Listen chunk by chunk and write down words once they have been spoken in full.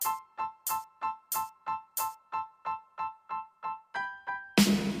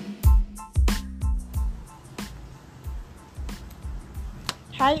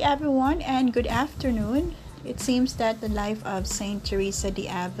Hi everyone and good afternoon. It seems that the life of Saint Teresa de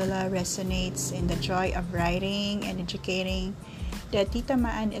Avila resonates in the joy of writing and educating that Tita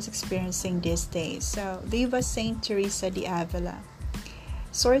Maan is experiencing these days. So, Viva Saint Teresa de Avila.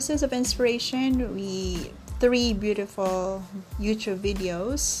 Sources of inspiration, we three beautiful YouTube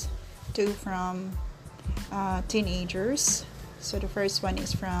videos, two from teenagers. So the first one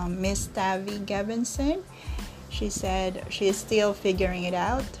is from Miss Tavi Gavinson. She said she is still figuring it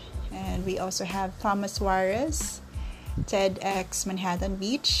out. And we also have Thomas Juarez, TEDx Manhattan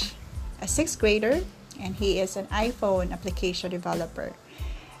Beach, a sixth grader, and he is an iPhone application developer.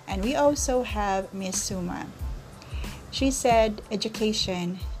 And we also have Miss Suma. She said,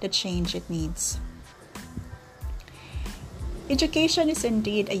 education, the change it needs. Education is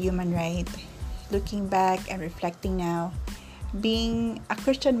indeed a human right. Looking back and reflecting now, being a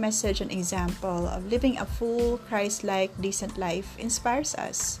Christian message and example of living a full, Christ-like, decent life inspires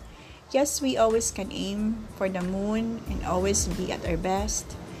us. Yes, we always can aim for the moon and always be at our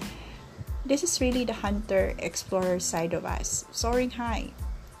best. This is really the hunter-explorer side of us, soaring high.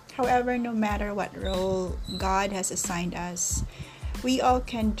 However, no matter what role God has assigned us, we all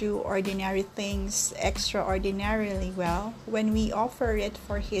can do ordinary things extraordinarily well when we offer it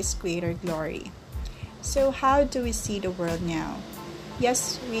for His greater glory. So how do we see the world now?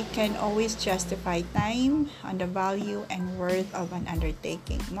 Yes, we can always justify time on the value and worth of an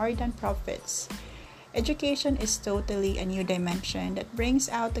undertaking more than profits. Education is totally a new dimension that brings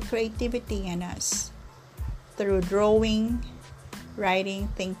out the creativity in us. Through drawing, writing,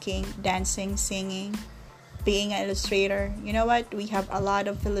 thinking, dancing, singing, being an illustrator. You know what? We have a lot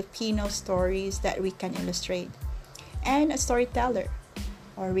of Filipino stories that we can illustrate. And a storyteller.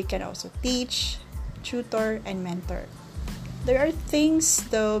 Or we can also teach, tutor, and mentor. There are things,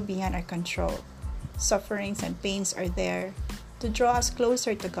 though, beyond our control. Sufferings and pains are there to draw us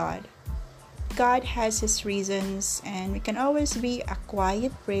closer to God. God has His reasons, and we can always be a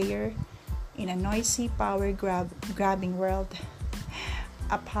quiet prayer in a noisy, power-grabbing world.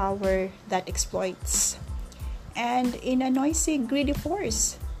 A power that exploits. And in a noisy, greedy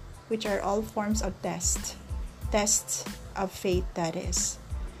force, which are all forms of tests of faith, that is.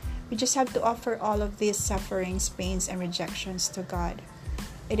 We just have to offer all of these sufferings, pains, and rejections to God.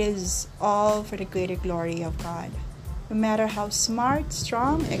 It is all for the greater glory of God. No matter how smart,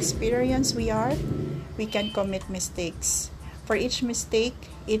 strong, experienced we are, we can commit mistakes. For each mistake,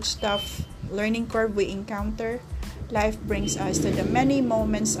 each tough learning curve we encounter, life brings us to the many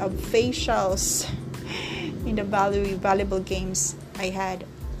moments of facials in the valuable games I had.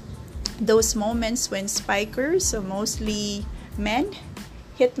 Those moments when spikers, so mostly men,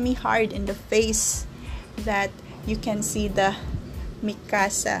 hit me hard in the face that you can see the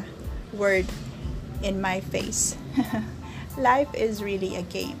Mikasa word in my face. Life is really a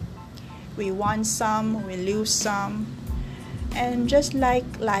game. We won some, we lose some. And just like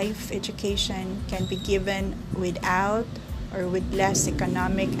life, education can be given without or with less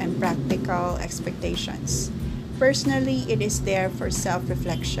economic and practical expectations. Personally, it is there for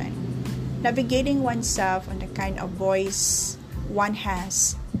self-reflection. Navigating oneself on the kind of voice one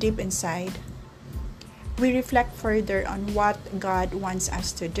has deep inside. We reflect further on what God wants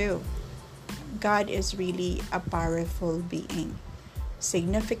us to do. God is really a powerful being.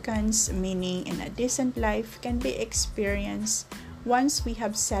 Significance, meaning in a decent life can be experienced once we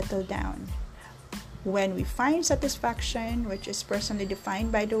have settled down. When we find satisfaction, which is personally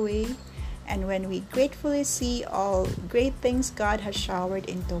defined by the way, and when we gratefully see all great things God has showered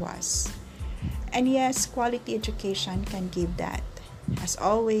into us. And yes, quality education can give that. As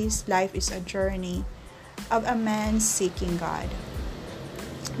always, life is a journey of a man seeking God.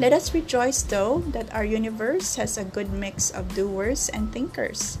 Let us rejoice, though, that our universe has a good mix of doers and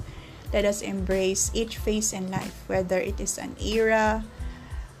thinkers. Let us embrace each phase in life, whether it is an era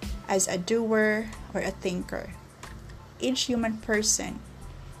as a doer or a thinker. Each human person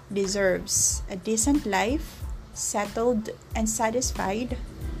deserves a decent life, settled and satisfied,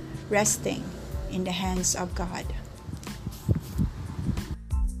 resting in the hands of God.